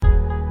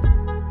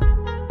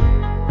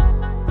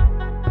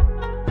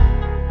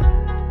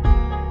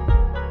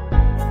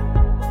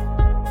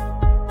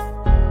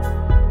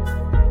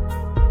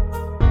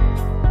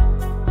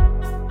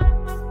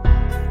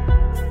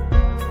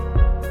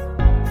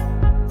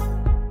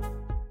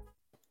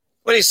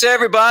What do you say,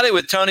 everybody?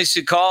 With Tony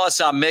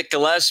Tsouklas, I'm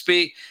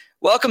Mac&nbsp.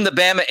 Welcome to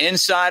Bama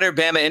Insider,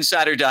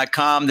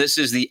 BamaInsider.com. This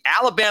is the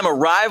Alabama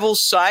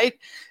Rivals site,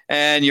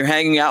 and you're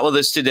hanging out with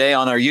us today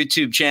on our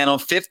YouTube channel,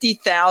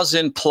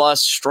 50,000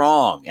 plus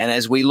strong. And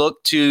as we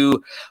look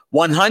to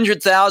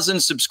 100,000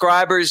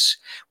 subscribers,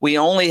 we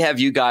only have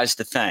you guys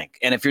to thank.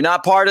 And if you're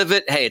not part of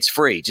it, hey, it's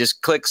free.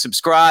 Just click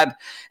subscribe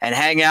and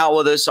hang out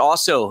with us.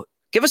 Also,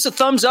 give us a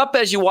thumbs up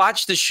as you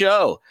watch the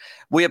show.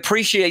 We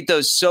appreciate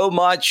those so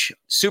much.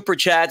 Super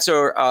chats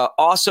are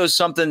also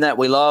something that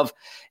we love.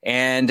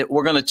 And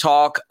we're going to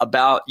talk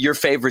about your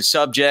favorite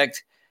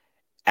subject,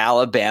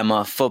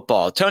 Alabama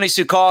football. Tony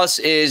Tsouklas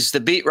is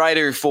the beat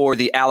writer for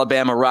the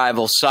Alabama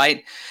Rivals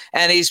site,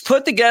 and he's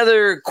put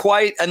together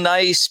quite a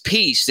nice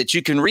piece that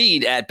you can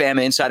read at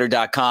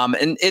BamaInsider.com.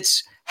 And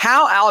it's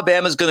how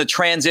Alabama is going to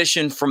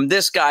transition from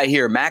this guy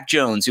here, Mac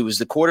Jones, who was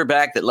the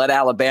quarterback that led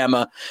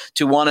Alabama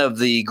to one of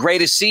the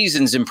greatest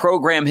seasons in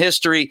program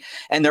history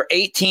and their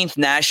 18th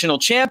national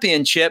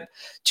championship,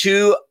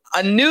 to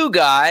a new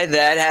guy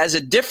that has a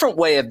different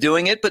way of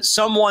doing it, but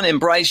someone in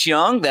Bryce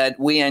Young that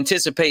we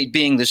anticipate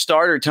being the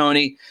starter,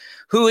 Tony,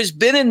 who has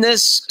been in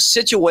this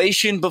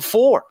situation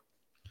before.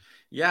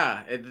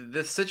 Yeah,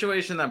 the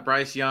situation that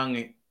Bryce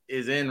Young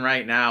is in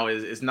right now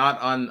is not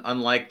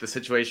unlike the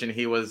situation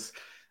he was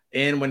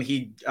in when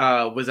he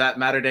was at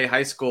Mater Dei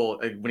High School,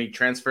 when he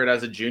transferred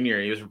as a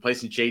junior. He was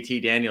replacing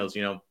JT Daniels,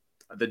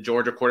 the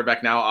Georgia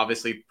quarterback now,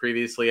 obviously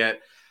previously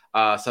at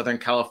Southern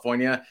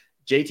California.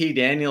 JT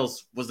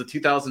Daniels was the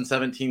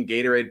 2017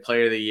 Gatorade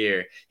Player of the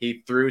Year.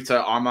 He threw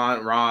to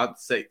Amon-Ra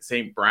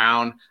St.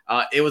 Brown.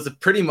 It was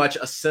pretty much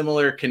a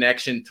similar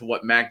connection to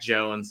what Mac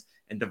Jones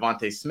and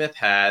Devontae Smith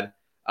had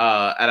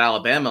at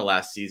Alabama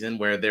last season,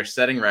 where they're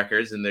setting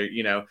records and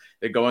they're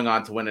going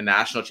on to win a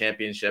national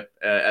championship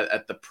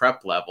at the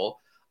prep level.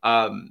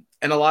 And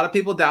a lot of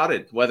people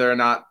doubted whether or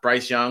not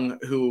Bryce Young,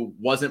 who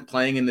wasn't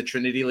playing in the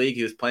Trinity League,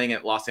 he was playing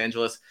at Los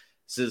Angeles'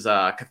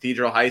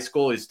 Cathedral High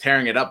School. He's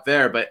tearing it up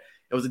there, but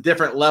it was a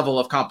different level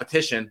of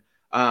competition.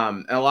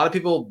 And a lot of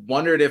people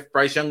wondered if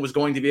Bryce Young was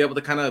going to be able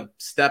to kind of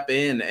step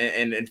in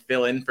and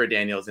fill in for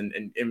Daniels.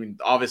 And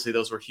obviously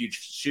those were huge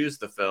shoes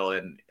to fill.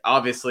 And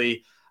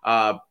obviously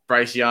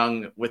Bryce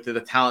Young, with the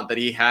talent that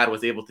he had,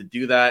 was able to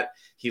do that.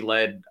 He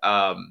led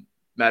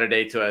Mater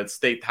Dei to a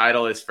state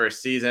title his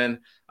first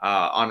season,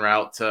 en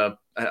route to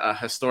a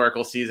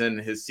historical season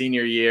his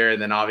senior year. And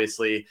then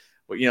obviously,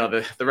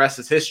 the rest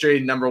is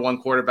history. Number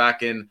one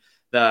quarterback in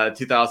the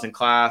 2000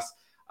 class.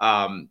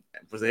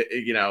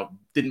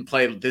 Didn't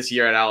play this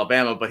year at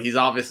Alabama, but he's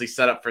obviously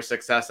set up for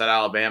success at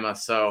Alabama.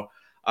 So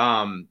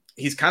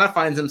he's kind of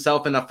finds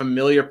himself in a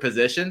familiar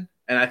position.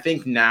 And I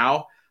think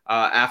now,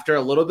 after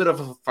a little bit of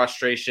a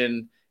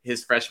frustration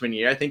his freshman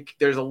year, I think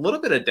there's a little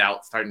bit of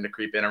doubt starting to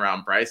creep in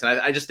around Bryce. And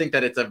I just think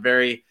that it's a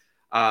very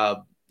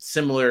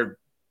similar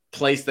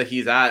place that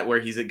he's at, where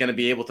he's going to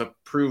be able to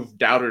prove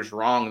doubters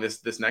wrong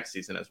this next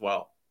season as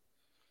well.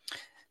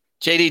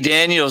 JT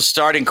Daniels,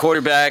 starting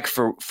quarterback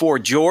for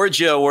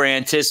Georgia, we're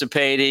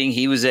anticipating.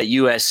 He was at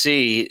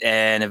USC,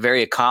 and a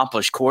very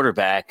accomplished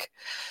quarterback,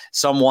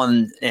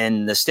 someone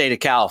in the state of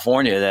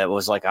California that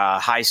was like a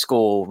high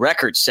school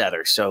record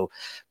setter. So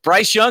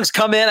Bryce Young's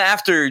come in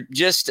after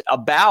just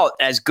about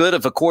as good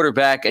of a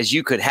quarterback as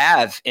you could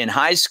have in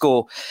high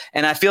school.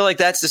 And I feel like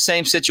that's the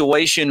same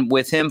situation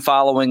with him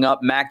following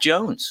up Mac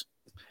Jones.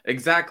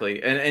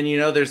 Exactly. And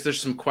there's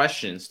some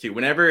questions too.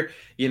 Whenever,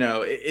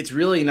 it's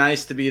really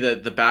nice to be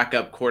the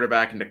backup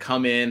quarterback and to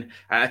come in.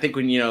 I think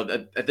when,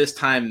 at this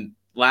time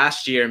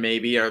last year,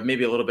 maybe a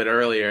little bit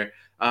earlier,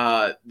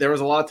 there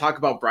was a lot of talk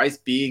about Bryce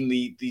being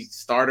the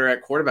starter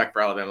at quarterback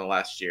for Alabama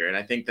last year. And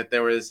I think that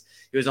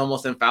he was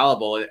almost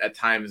infallible at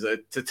times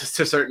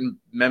to certain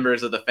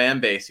members of the fan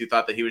base who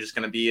thought that he was just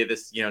going to be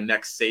this,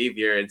 next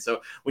savior. And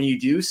so when you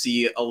do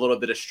see a little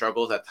bit of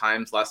struggles at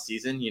times last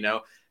season,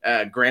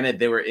 granted,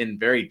 they were in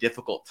very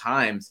difficult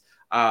times.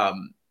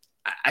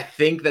 I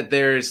think that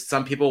there's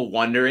some people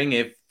wondering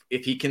if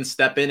he can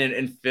step in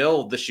and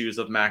fill the shoes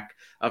of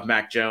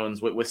Mac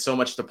Jones with so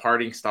much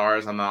departing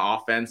stars on the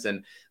offense.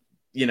 And,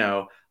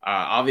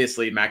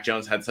 obviously Mac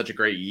Jones had such a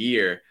great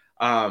year.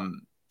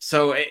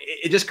 So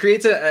it just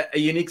creates a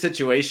unique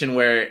situation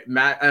where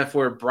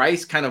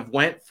Bryce kind of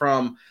went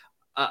from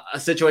a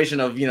situation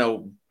of,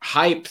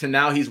 hype to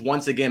now he's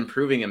once again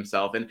proving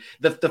himself. And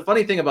the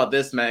funny thing about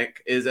this,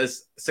 Mac, is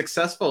as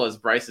successful as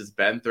Bryce has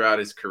been throughout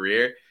his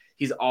career,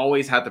 he's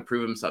always had to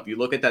prove himself. You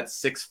look at that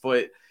 6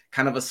 foot,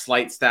 kind of a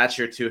slight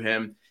stature to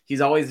him.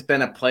 He's always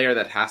been a player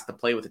that has to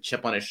play with a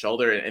chip on his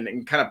shoulder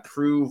and kind of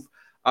prove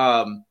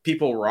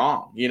people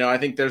wrong. I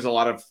think there's a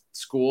lot of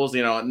schools,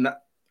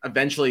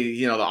 eventually,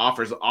 the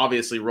offers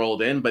obviously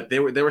rolled in, but they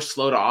were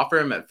slow to offer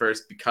him at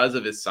first because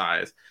of his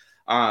size.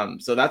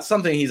 So that's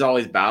something he's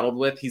always battled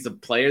with. He's a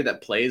player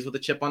that plays with a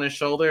chip on his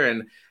shoulder.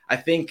 And I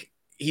think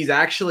he's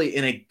actually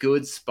in a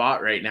good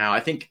spot right now.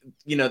 I think,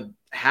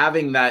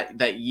 having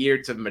that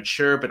year to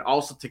mature, but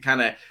also to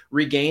kind of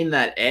regain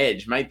that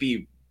edge might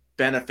be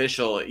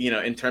beneficial,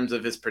 in terms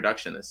of his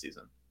production this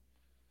season.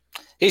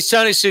 He's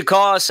Tony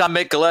Tsouklas. I'm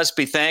Mick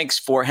Gillespie. Thanks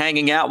for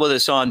hanging out with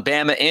us on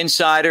Bama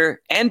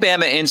Insider and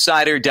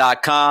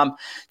BamaInsider.com.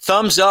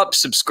 Thumbs up,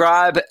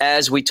 subscribe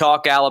as we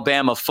talk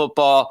Alabama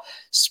football.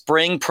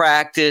 Spring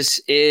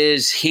practice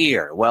is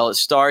here. Well, it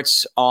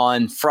starts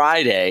on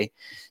Friday.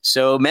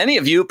 So many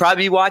of you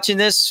probably watching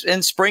this,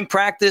 and spring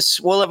practice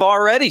will have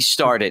already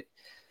started.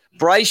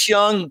 Bryce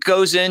Young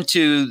goes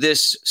into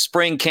this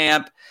spring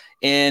camp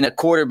in a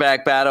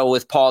quarterback battle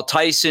with Paul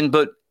Tyson,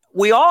 but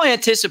we all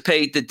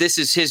anticipate that this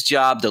is his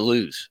job to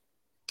lose.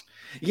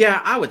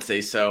 Yeah, I would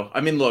say so.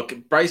 I mean, look,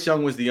 Bryce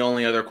Young was the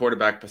only other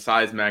quarterback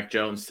besides Mac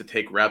Jones to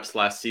take reps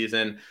last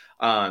season.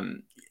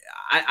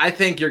 I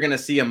think you're going to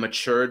see a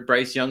matured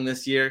Bryce Young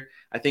this year.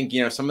 I think,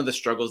 some of the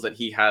struggles that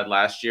he had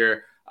last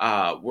year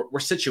were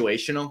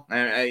situational.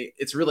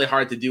 It's really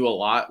hard to do a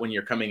lot when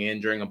you're coming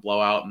in during a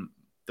blowout and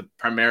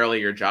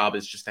primarily your job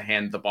is just to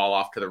hand the ball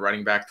off to the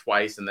running back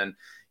twice, and then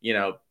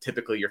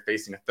typically you're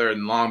facing a third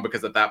and long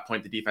because at that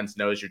point the defense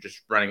knows you're just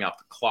running out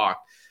the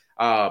clock.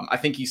 I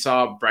think you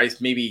saw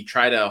Bryce maybe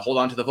try to hold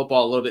on to the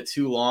football a little bit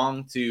too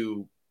long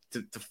to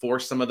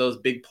force some of those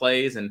big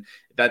plays, and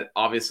that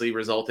obviously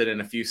resulted in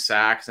a few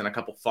sacks and a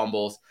couple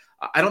fumbles.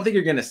 I don't think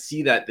you're going to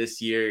see that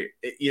this year,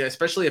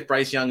 especially if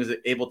Bryce Young is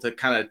able to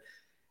kind of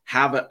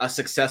have a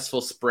successful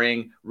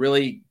spring,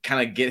 really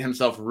kind of get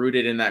himself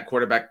rooted in that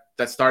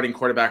starting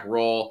quarterback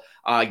role,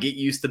 get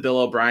used to Bill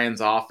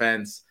O'Brien's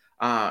offense.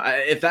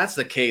 If that's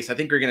the case, I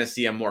think you're going to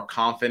see a more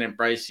confident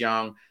Bryce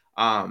Young.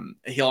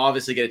 He'll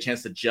obviously get a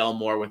chance to gel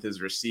more with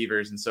his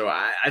receivers. And so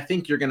I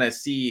think you're going to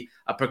see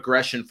a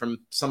progression from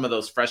some of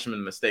those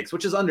freshman mistakes,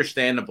 which is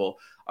understandable.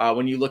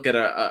 When you look at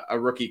a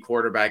rookie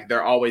quarterback,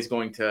 they're always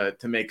going to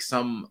make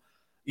some,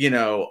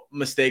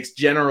 mistakes,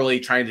 generally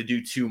trying to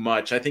do too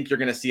much. I think you're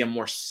going to see a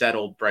more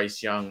settled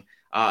Bryce Young.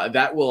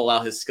 That will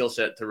allow his skill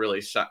set to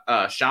really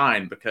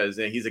shine because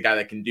he's a guy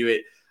that can do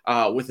it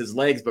with his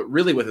legs, but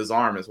really with his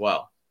arm as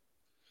well.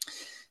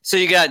 So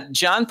you got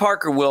John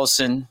Parker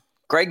Wilson,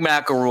 Greg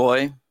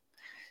McElroy,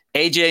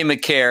 A.J.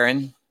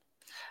 McCarron,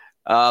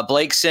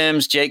 Blake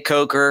Sims, Jake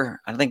Coker.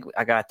 I think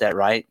I got that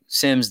right.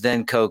 Sims,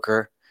 then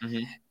Coker,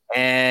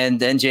 and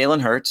then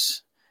Jalen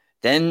Hurts,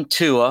 then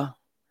Tua,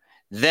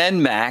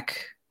 then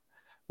Mac.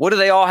 What do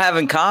they all have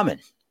in common?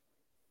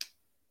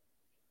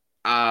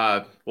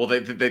 Well,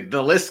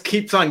 the list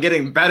keeps on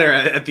getting better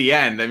at the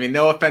end. I mean,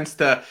 no offense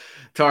to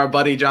our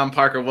buddy John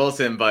Parker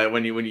Wilson, but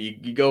when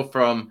you go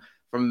from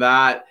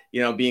that,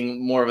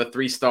 being more of a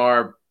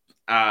 3-star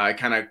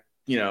kind of,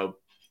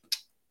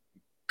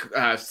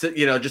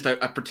 just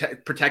a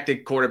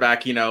protected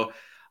quarterback, to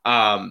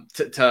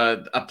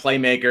a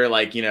playmaker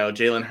like,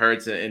 Jalen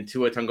Hurts and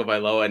Tua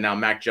Tagovailoa, and now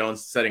Mac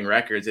Jones setting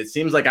records. It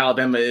seems like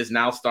Alabama is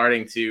now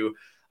starting to,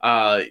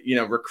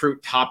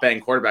 recruit top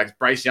end quarterbacks.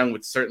 Bryce Young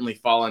would certainly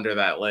fall under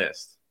that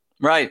list.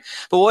 Right.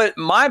 But what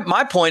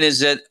my point is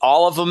that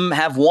all of them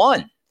have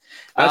won.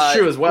 That's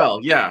true as well.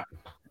 Yeah.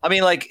 I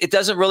mean, it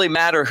doesn't really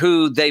matter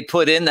who they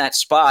put in that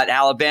spot.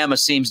 Alabama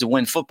seems to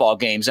win football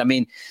games. I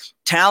mean,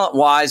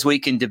 talent-wise, we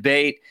can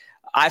debate.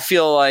 I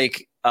feel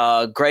like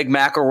Greg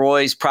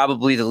McElroy is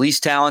probably the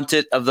least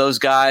talented of those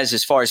guys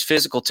as far as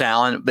physical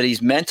talent, but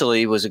he's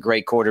mentally was a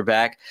great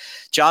quarterback.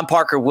 John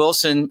Parker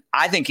Wilson,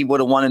 I think he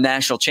would have won a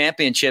national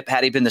championship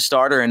had he been the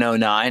starter in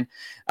 2009.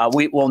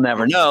 We'll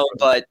never know,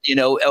 but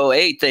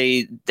 2008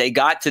 they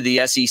got to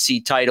the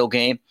SEC title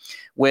game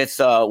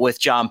with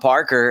John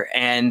Parker,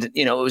 and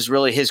it was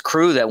really his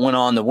crew that went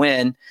on to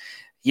win.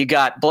 You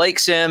got Blake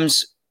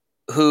Sims,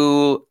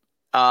 who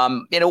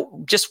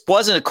just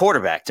wasn't a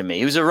quarterback to me.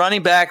 He was a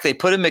running back. They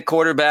put him at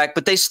quarterback,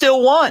 but they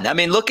still won. I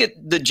mean, look at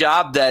the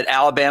job that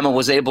Alabama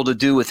was able to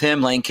do with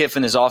him. Lane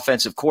Kiffin, his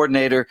offensive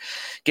coordinator,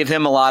 give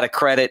him a lot of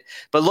credit.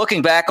 But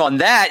looking back on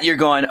that, you're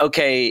going,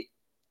 okay,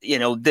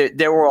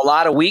 there were a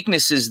lot of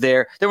weaknesses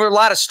there. There were a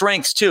lot of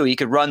strengths too. He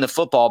could run the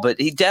football, but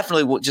he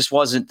definitely just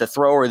wasn't the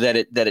thrower that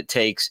it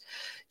takes.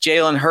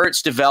 Jalen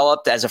Hurts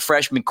developed as a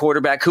freshman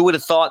quarterback. Who would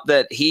have thought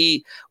that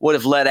he would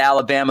have led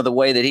Alabama the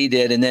way that he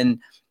did? And then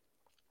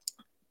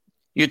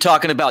you're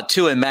talking about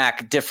Tua and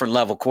Mac, different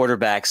level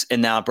quarterbacks,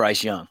 and now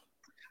Bryce Young.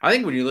 I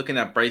think when you're looking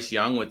at Bryce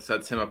Young, what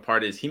sets him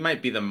apart is he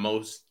might be the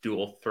most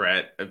dual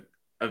threat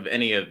of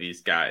any of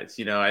these guys.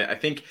 I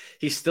think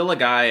he's still a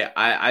guy.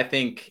 I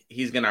think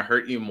he's going to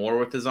hurt you more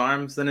with his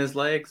arms than his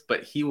legs,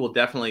 but he will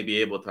definitely be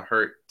able to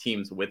hurt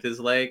teams with his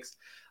legs.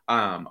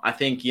 I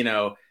think,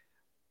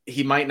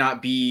 he might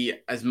not be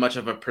as much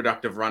of a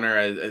productive runner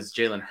as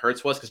Jalen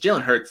Hurts was, because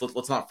Jalen Hurts,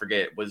 let's not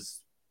forget, was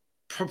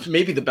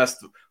maybe the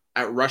best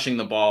at rushing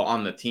the ball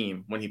on the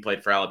team when he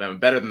played for Alabama,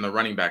 better than the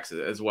running backs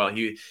as well.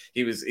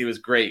 He was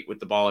great with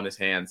the ball in his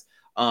hands.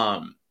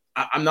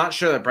 I'm not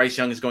sure that Bryce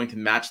Young is going to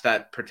match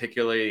that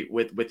particularly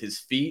with his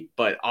feet,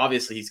 but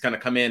obviously he's going to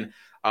come in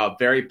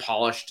very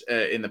polished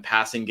in the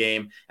passing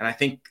game. And I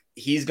think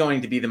he's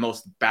going to be the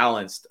most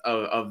balanced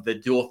of the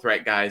dual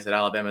threat guys that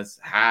Alabama's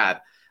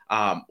had,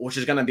 which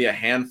is going to be a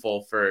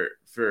handful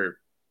for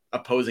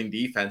opposing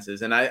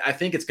defenses. And I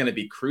think it's going to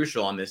be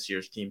crucial on this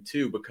year's team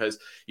too, because,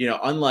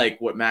 unlike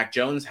what Mac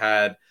Jones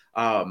had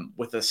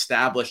with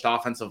established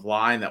offensive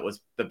line that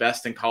was the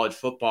best in college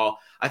football.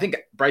 I think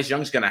Bryce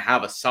Young's going to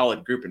have a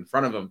solid group in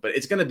front of him, but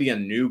it's going to be a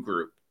new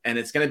group. And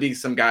it's going to be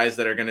some guys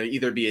that are going to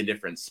either be in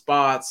different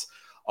spots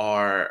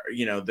or,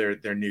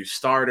 they're new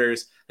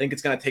starters. I think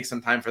it's going to take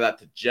some time for that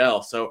to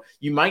gel. So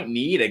you might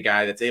need a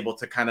guy that's able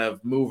to kind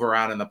of move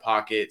around in the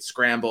pocket,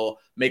 scramble,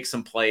 make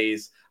some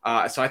plays.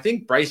 So I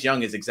think Bryce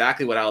Young is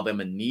exactly what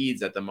Alabama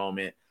needs at the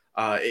moment,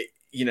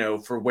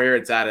 for where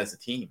it's at as a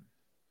team.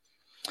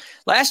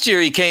 Last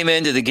year, he came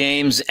into the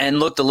games and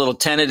looked a little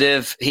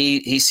tentative.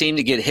 He seemed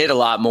to get hit a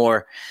lot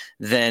more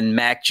than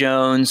Mac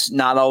Jones,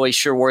 not always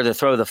sure where to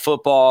throw the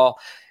football.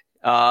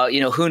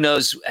 Who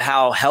knows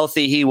how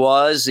healthy he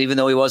was, even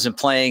though he wasn't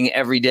playing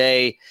every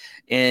day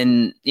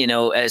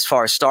as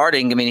far as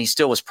starting. I mean, he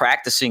still was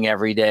practicing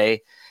every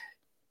day.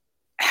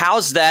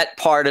 How's that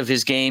part of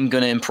his game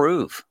going to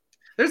improve?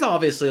 There's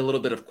obviously a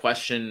little bit of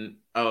question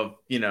of,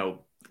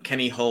 can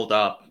he hold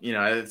up?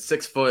 At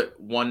 6 foot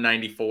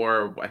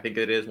 194, I think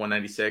it is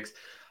 196.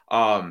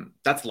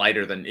 That's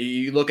lighter than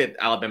you look at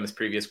Alabama's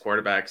previous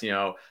quarterbacks.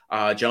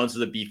 Jones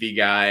was a beefy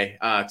guy.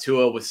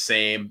 Tua was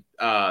same.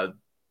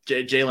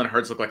 Jalen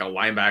Hurts looked like a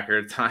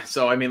linebacker at times.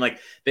 So, I mean,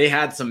 they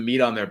had some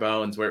meat on their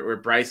bones where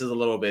Bryce is a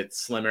little bit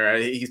slimmer.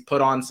 He's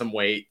put on some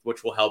weight,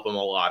 which will help him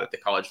a lot at the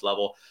college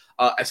level.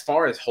 As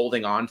far as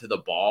holding on to the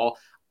ball,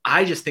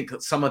 I just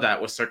think some of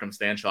that was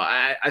circumstantial.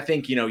 I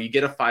think, you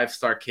get a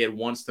 5-star kid,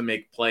 wants to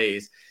make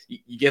plays.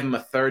 You give him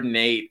a 3rd and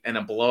 8 and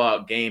a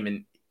blowout game,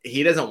 and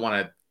he doesn't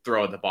want to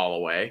throw the ball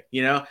away.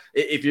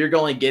 If you're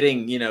only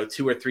getting,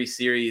 2 or 3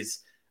 series,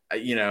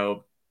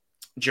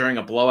 during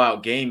a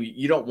blowout game,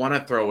 you don't want to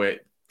throw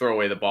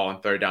away the ball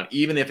on 3rd down,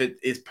 even if it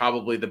is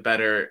probably the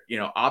better,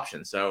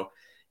 option. So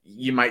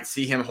you might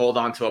see him hold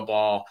on to a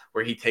ball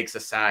where he takes a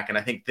sack. And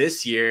I think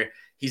this year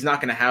he's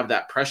not going to have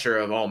that pressure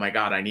of, oh my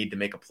God, I need to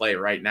make a play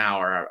right now,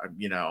 or,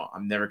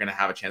 I'm never going to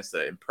have a chance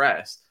to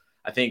impress.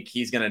 I think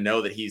he's going to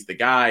know that he's the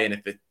guy.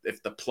 And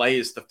if the play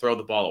is to throw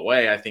the ball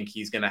away, I think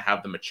he's going to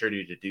have the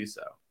maturity to do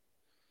so.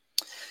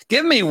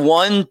 Give me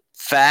one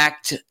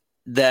fact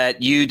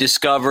that you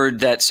discovered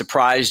that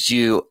surprised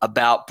you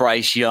about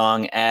Bryce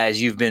Young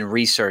as you've been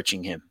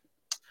researching him.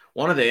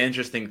 One of the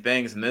interesting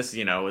things, and this,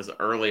 was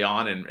early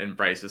on in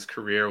Bryce's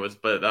career,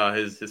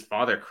 his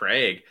father,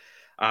 Craig,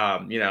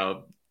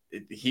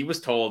 he was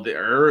told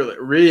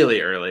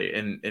really early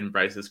in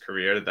Bryce's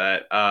career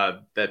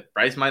that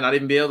Bryce might not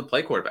even be able to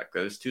play quarterback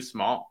because he's too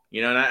small.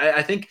 And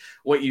I think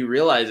what you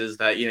realize is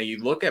that,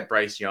 you look at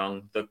Bryce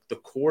Young, the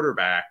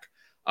quarterback,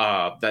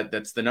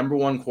 that's the number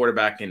 1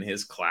 quarterback in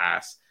his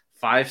class,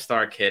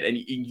 5-star kid. And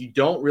you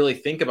don't really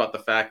think about the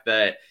fact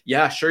that,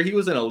 yeah, sure, he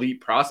was an elite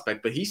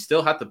prospect, but he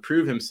still had to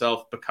prove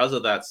himself because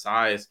of that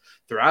size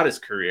throughout his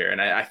career. And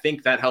I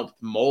think that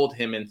helped mold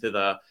him into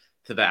the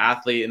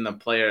athlete and the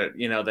player,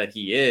 that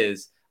he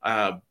is,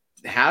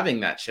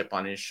 having that chip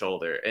on his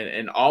shoulder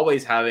and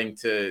always having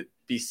to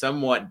be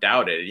somewhat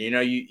doubted.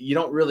 You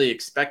don't really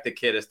expect a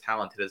kid as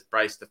talented as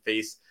Bryce to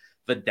face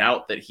the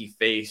doubt that he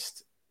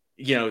faced,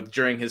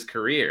 during his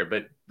career,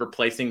 but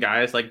replacing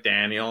guys like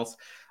Daniels,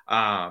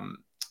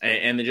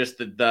 and just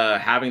the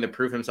having to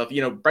prove himself.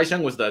 Bryce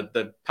Young was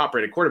the top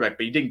rated quarterback,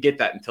 but he didn't get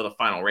that until the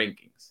final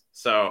rankings.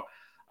 So,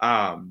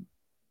 I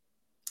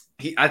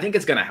think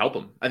it's going to help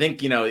him. I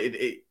think,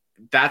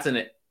 that's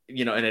an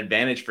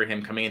advantage for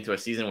him coming into a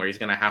season where he's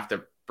going to have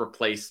to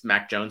replace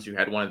Mac Jones, who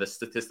had one of the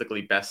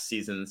statistically best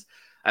seasons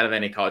out of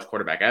any college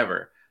quarterback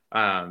ever.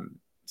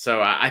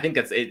 So I think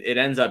it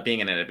ends up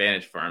being an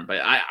advantage for him.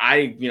 But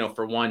I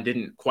for one,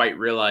 didn't quite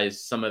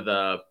realize some of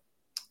the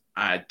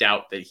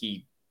doubt that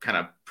he kind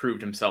of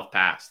proved himself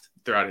past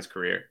throughout his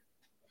career.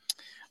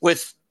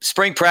 With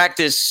spring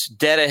practice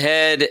dead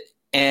ahead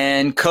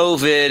and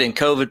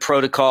COVID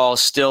protocol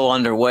still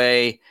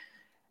underway,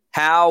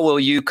 how will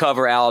you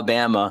cover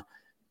Alabama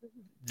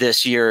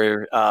this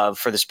year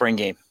for the spring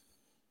game?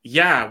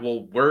 Yeah,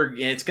 well,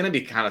 it's going to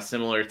be kind of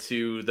similar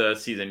to the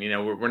season.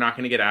 We're not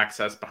going to get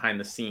access behind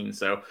the scenes.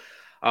 So,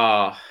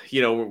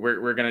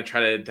 we're going to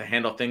try to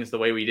handle things the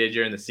way we did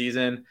during the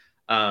season.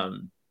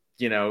 Kind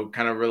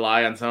of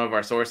rely on some of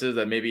our sources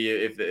that maybe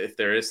if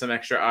there is some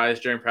extra eyes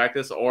during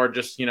practice, or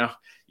just,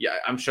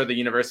 I'm sure the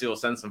university will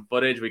send some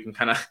footage. We can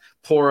kind of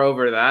pour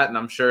over that. And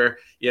I'm sure,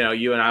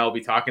 you and I will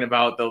be talking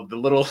about the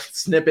little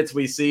snippets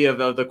we see of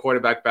the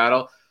quarterback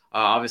battle.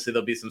 Obviously,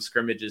 there'll be some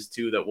scrimmages,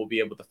 too, that we'll be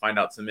able to find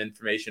out some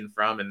information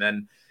from. And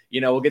then,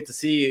 we'll get to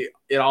see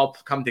it all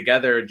come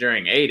together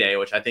during A-Day,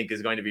 which I think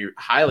is going to be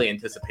highly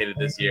anticipated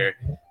this year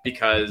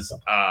because,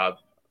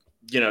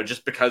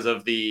 just because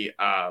of the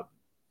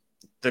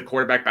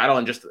quarterback battle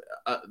and just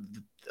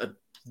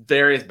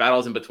various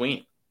battles in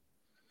between.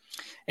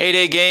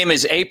 A-Day game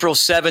is April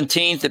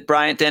 17th at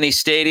Bryant-Denny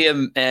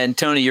Stadium. And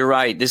Tony, you're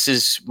right. This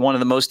is one of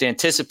the most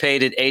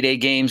anticipated A-Day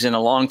games in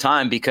a long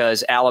time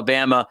because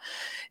Alabama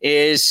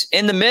is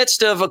in the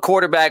midst of a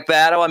quarterback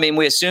battle. I mean,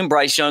 we assume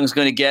Bryce Young's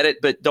going to get it,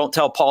 but don't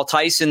tell Paul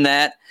Tyson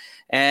that.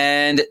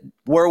 And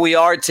where we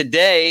are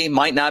today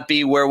might not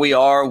be where we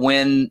are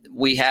when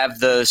we have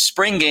the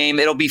spring game.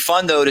 It'll be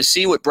fun, though, to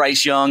see what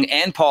Bryce Young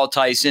and Paul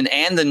Tyson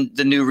and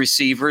the new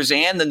receivers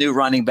and the new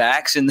running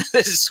backs and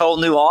this whole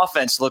new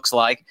offense looks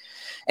like,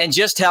 and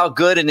just how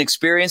good and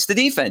experienced the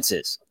defense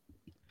is.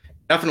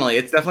 Definitely.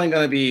 It's definitely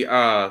going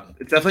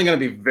to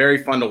be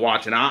very fun to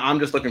watch, and I'm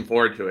just looking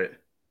forward to it.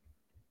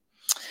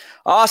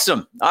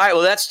 Awesome. All right.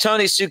 Well, that's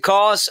Tony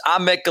Tsouklas.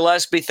 I'm Mick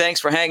Gillespie.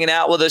 Thanks for hanging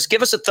out with us.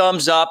 Give us a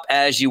thumbs up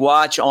as you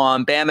watch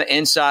on Bama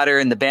Insider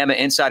and the Bama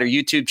Insider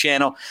YouTube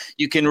channel.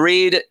 You can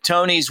read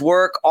Tony's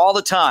work all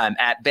the time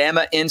at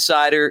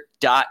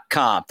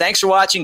BamaInsider.com. Thanks for watching.